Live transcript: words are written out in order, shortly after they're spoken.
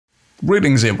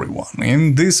Greetings everyone,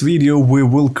 in this video we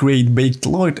will create baked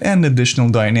light and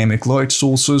additional dynamic light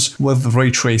sources with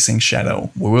ray tracing shadow.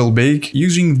 We will bake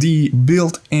using the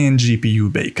built-in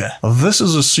GPU baker. This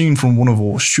is a scene from one of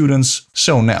our students,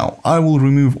 so now I will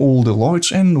remove all the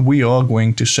lights and we are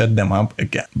going to set them up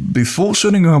again. Before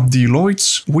setting up the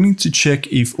lights, we need to check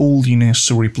if all the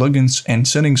necessary plugins and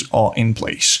settings are in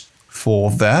place.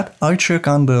 For that, I check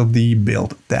under the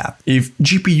Build tab. If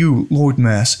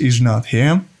GPULightmass is not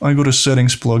here, I go to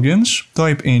Settings Plugins,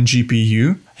 type in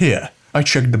GPU. Here, I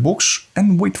check the box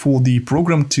and wait for the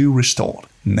program to restart.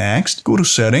 Next, go to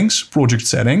Settings, Project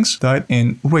Settings, type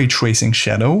in Ray Tracing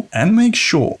Shadow and make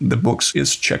sure the box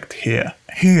is checked here.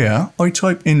 Here, I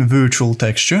type in Virtual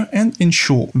Texture and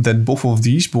ensure that both of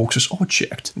these boxes are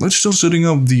checked. Let's start setting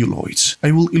up the lights.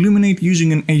 I will illuminate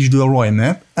using an HDRI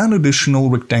map and additional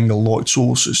rectangle light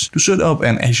sources. To set up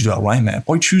an HDRI map,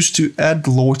 I choose to add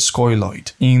the light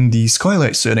Skylight. In the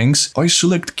Skylight settings, I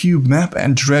select Cube Map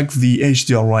and drag the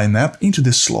HDRI map into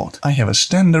the slot. I have a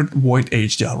standard white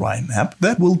HDRI map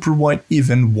that will provide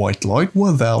even white light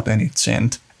without any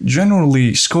tint.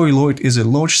 Generally, Skylight is a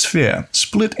large sphere,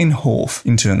 split in half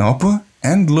into an upper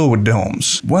and lower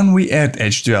domes. When we add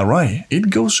HDRI, it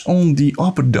goes on the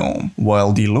upper dome,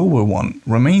 while the lower one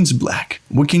remains black.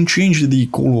 We can change the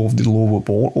color of the lower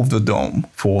part of the dome.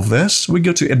 For this, we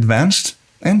go to Advanced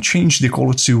and change the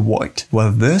color to white.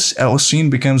 With this, our scene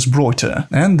becomes brighter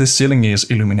and the ceiling is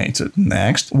illuminated.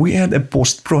 Next, we add a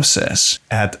PostProcess.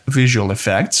 Add Visual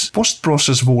Effects,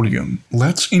 PostProcess Volume.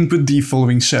 Let's input the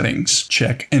following settings.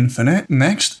 Check Infinite.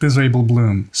 Next, disable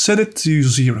Bloom. Set it to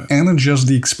 0 and adjust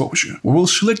the exposure. We will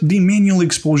select the manual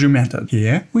exposure method.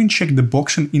 Here, we check the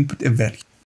box and input a value.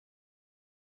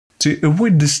 To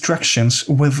avoid distractions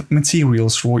with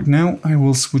materials right now, I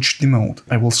will switch the mode.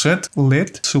 I will set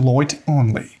lit to light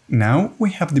only. Now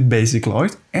we have the basic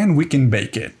light and we can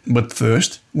bake it. But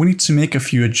first, we need to make a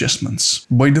few adjustments.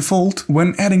 By default,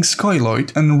 when adding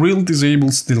Skylight, Unreal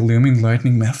disables the Lumen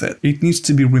Lightning method. It needs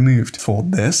to be removed. For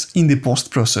this, in the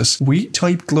PostProcess, we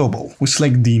type global. We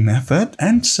select the method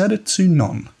and set it to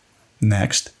none.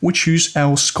 Next, we choose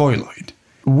our Skylight.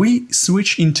 We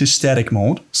switch into static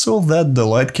mode so that the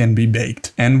light can be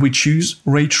baked, and we choose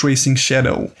Ray Tracing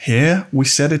Shadow. Here we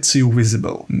set it to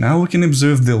visible. Now we can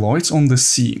observe the lights on the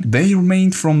scene. They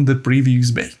remained from the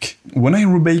previous bake. When I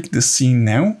rebake the scene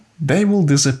now, they will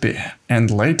disappear,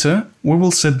 and later we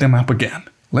will set them up again.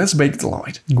 Let's bake the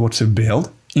light. Go to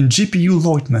Build in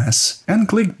GPULightmass and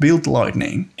click Build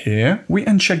Lightning. Here we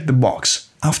uncheck the box.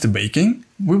 After baking,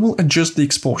 we will adjust the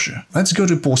exposure. Let's go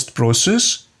to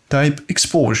PostProcess, type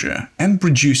exposure and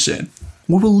produce it.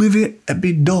 We will leave it a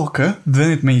bit darker than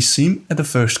it may seem at the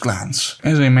first glance.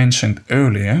 As I mentioned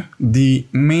earlier, the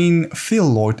main fill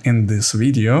light in this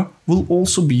video will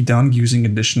also be done using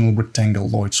additional rectangle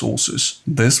light sources.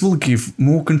 This will give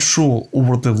more control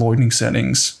over the lighting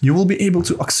settings. You will be able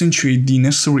to accentuate the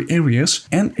necessary areas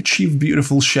and achieve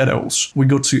beautiful shadows. We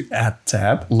go to Add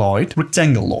tab, Light,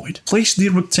 Rectangle Light. Place the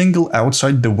rectangle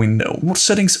outside the window. What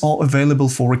settings are available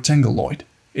for rectangle light?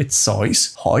 Its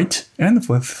size, height and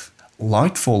width.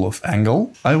 Light fall of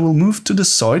angle. I will move to the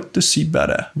side to see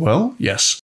better. Well,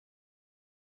 yes.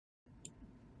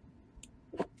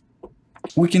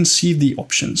 We can see the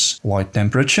options: light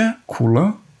temperature,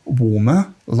 cooler,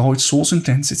 warmer, light source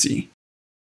intensity,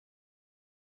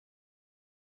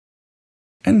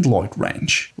 and light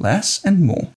range, less and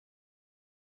more.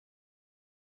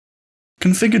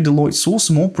 Configure the light source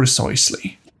more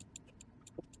precisely.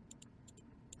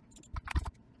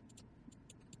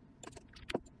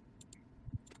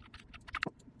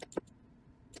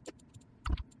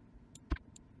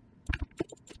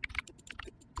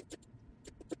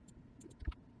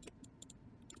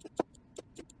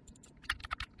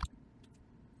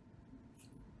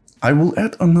 I will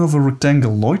add another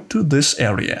rectangle light to this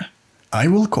area. I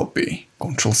will copy,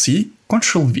 Ctrl+C,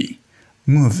 Ctrl+V,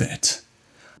 move it,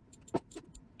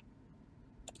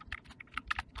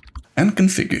 and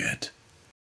configure it.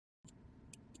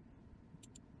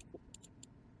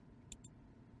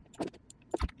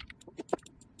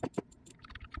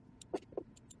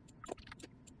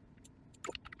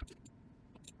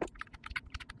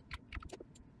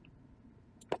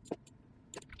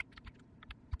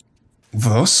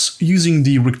 Thus, using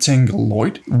the rectangle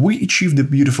light, we achieved a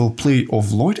beautiful play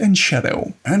of light and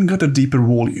shadow and got a deeper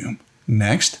volume.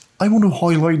 Next, I want to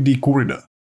highlight the corridor.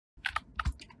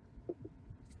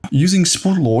 Using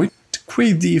Spotlight to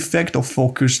create the effect of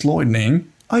focused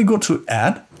lightning, I go to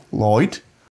Add, Light,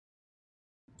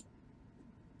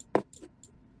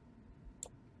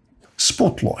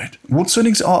 Spotlight. What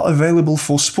settings are available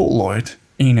for Spotlight?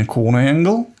 Inner corner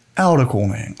angle, outer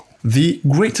corner angle. The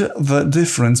greater the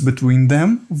difference between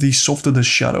them, the softer the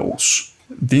shadows.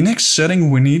 The next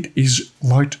setting we need is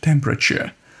light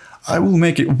temperature. I will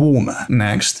make it warmer.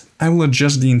 Next, I will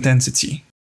adjust the intensity.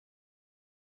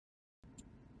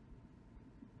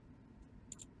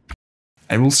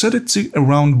 I will set it to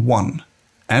around 1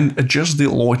 and adjust the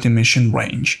light emission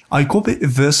range. I copy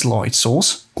this light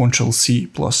source, Ctrl+C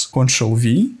plus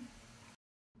Ctrl+V,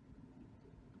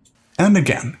 and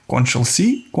again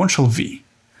Ctrl+C, Ctrl+V.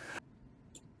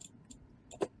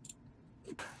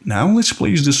 Now let's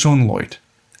place the sunlight.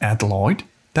 Add light,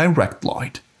 direct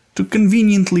light. To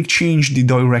conveniently change the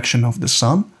direction of the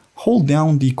sun, hold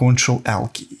down the Ctrl+L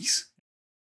keys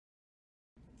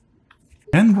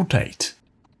and rotate.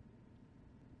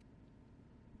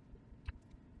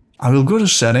 I will go to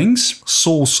Settings,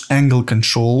 Source Angle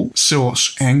Control.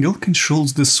 Source Angle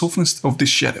controls the softness of the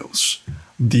shadows.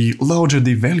 The larger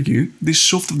the value, the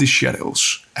softer the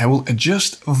shadows. I will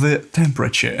adjust the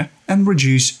temperature and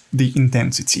reduce the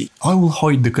intensity. I will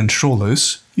hide the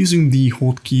controllers using the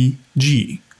hotkey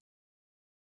G.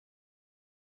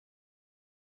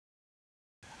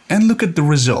 And look at the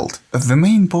result. The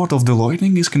main part of the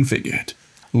lighting is configured.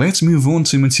 Let's move on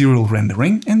to material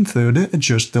rendering and further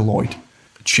adjust the light.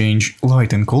 Change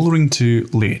light and coloring to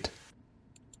lit.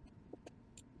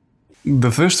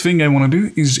 The first thing I want to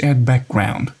do is add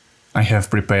background. I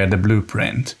have prepared a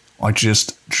blueprint. I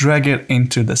just drag it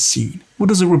into the scene. What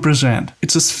does it represent?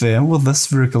 It's a sphere with a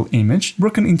spherical image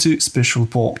broken into special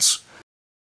parts.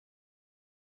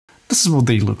 This is what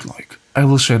they look like. I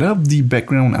will set up the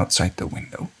background outside the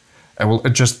window. I will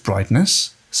adjust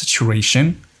brightness,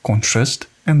 saturation, contrast,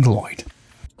 and light.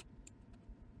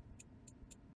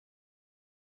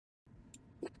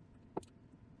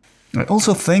 I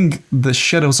also think the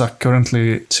shadows are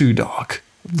currently too dark.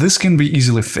 This can be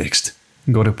easily fixed.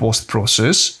 Go to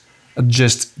PostProcess,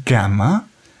 adjust gamma,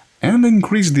 and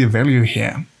increase the value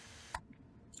here.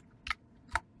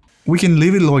 We can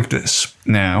leave it like this.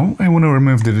 Now I want to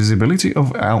remove the visibility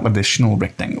of our additional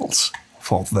rectangles.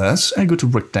 For this, I go to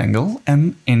Rectangle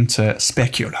and enter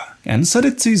Specular and set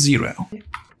it to 0.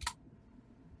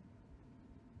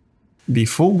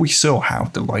 Before we saw how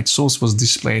the light source was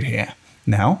displayed here.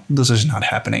 Now this is not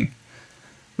happening.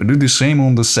 We do the same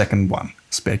on the second one,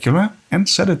 Specular, and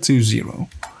set it to 0.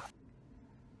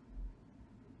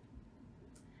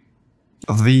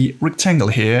 The rectangle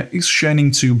here is shining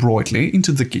too brightly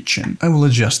into the kitchen. I will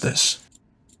adjust this.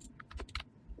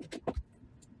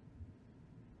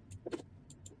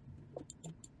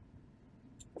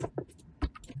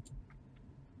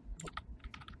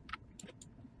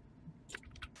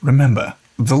 Remember,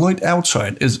 the light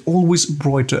outside is always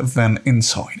brighter than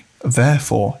inside.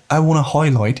 Therefore, I want to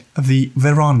highlight the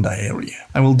veranda area.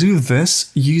 I will do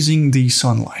this using the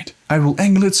sunlight. I will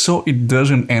angle it so it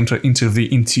doesn't enter into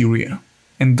the interior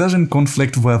and doesn't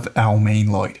conflict with our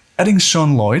main light. Adding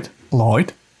sunlight,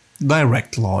 light,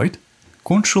 direct light,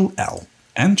 Ctrl+L,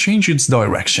 and change its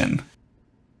direction.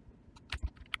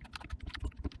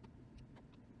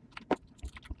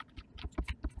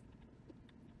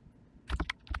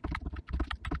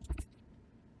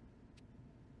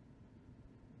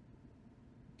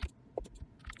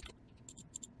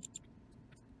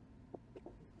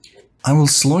 I will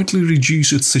slightly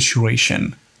reduce its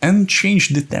saturation and change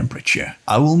the temperature.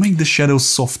 I will make the shadows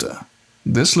softer.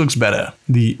 This looks better.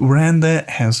 The veranda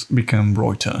has become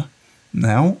brighter.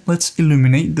 Now let's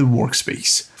illuminate the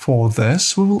workspace. For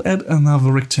this we will add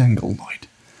another rectangle light.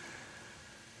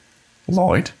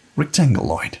 Light, rectangle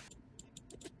light.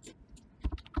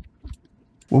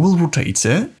 We will rotate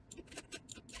it.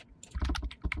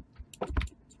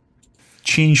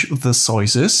 Change the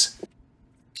sizes.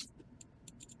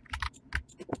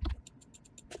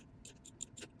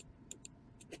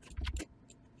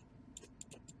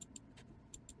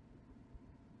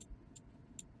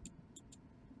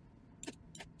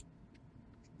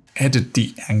 Edit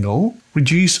the angle,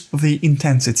 reduce the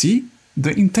intensity.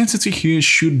 The intensity here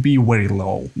should be very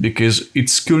low, because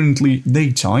it's currently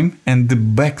daytime and the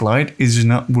backlight is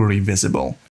not very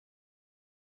visible.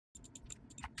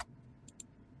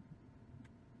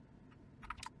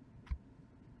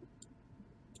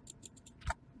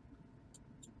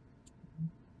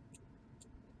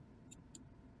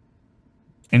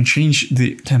 And change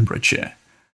the temperature.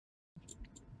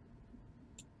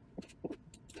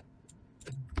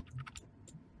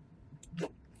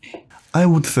 I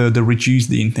would further reduce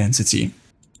the intensity.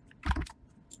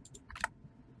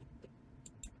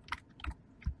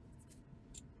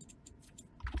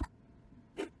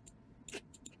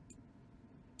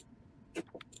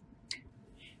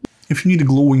 If you need a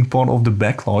glowing part of the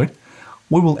backlight,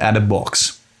 we will add a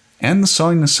box. and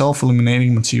assign a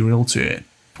self-illuminating material to it.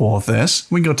 For this,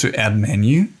 we go to Add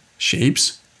Menu,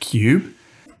 Shapes, Cube,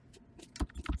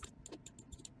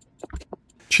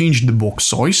 change the box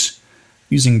size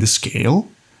using the scale.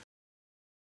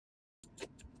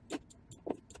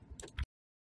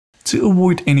 To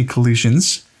avoid any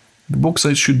collisions, the box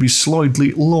size should be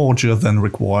slightly larger than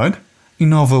required.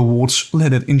 In other words,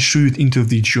 let it intrude into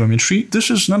the geometry.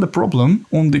 This is not a problem,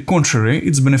 on the contrary,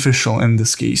 it's beneficial in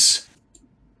this case.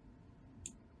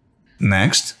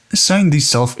 Next, assign the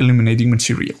self-illuminating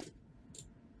material.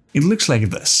 It looks like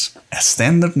this, a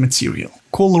standard material.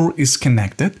 Color is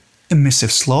connected,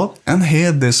 emissive slot, and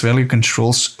here this value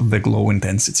controls the glow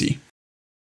intensity.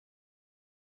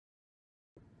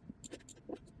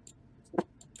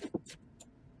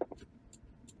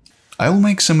 I'll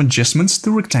make some adjustments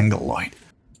to rectangle light.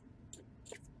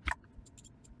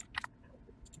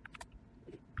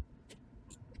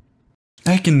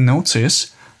 I can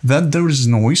notice that there is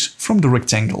noise from the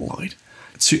rectangle light.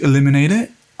 To eliminate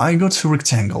it, I go to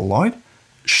rectangle light,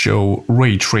 show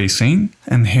ray tracing,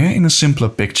 and here in a simpler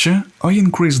picture, I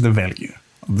increase the value.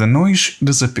 The noise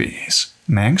disappears.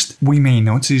 Next, we may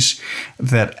notice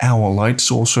that our light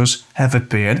sources have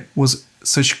appeared with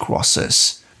such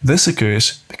crosses. This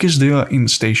occurs because they are in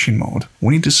station mode.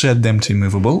 We need to set them to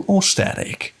movable or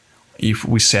static. If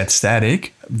we set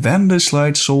static, then this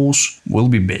light source will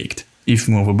be baked. If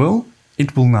movable,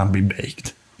 it will not be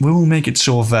baked. We will make it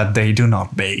so that they do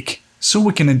not bake, so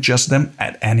we can adjust them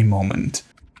at any moment.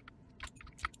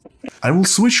 I will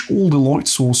switch all the light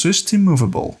sources to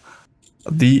movable.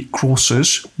 The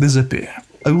crosses disappear.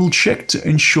 I will check to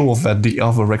ensure that the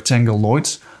other rectangle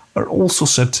lights are also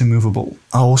set to movable.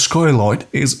 Our skylight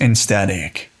is in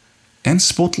static, and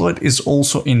spotlight is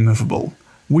also in movable.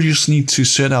 We just need to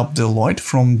set up the light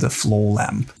from the floor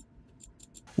lamp.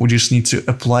 We just need to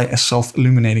apply a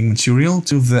self-illuminating material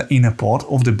to the inner part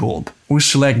of the bulb. We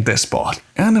select this part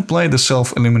and apply the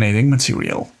self-illuminating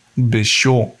material. Be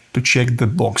sure to check the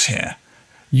box here.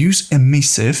 Use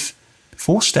emissive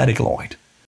for static light.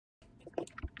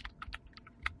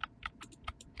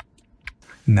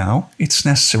 Now it's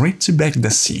necessary to bake the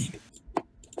scene.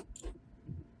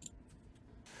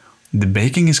 The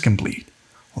baking is complete.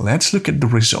 Let's look at the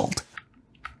result.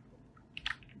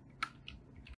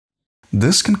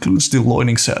 This concludes the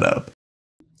lighting setup.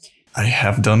 I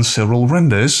have done several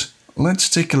renders. Let's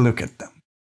take a look at them.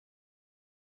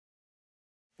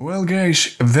 Well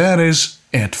guys, that is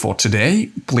it for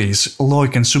today. Please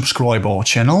like and subscribe our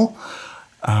channel.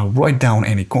 Write down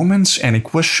any comments, any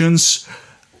questions.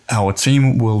 Our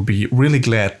team will be really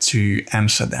glad to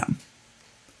answer them.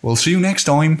 We'll see you next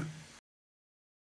time.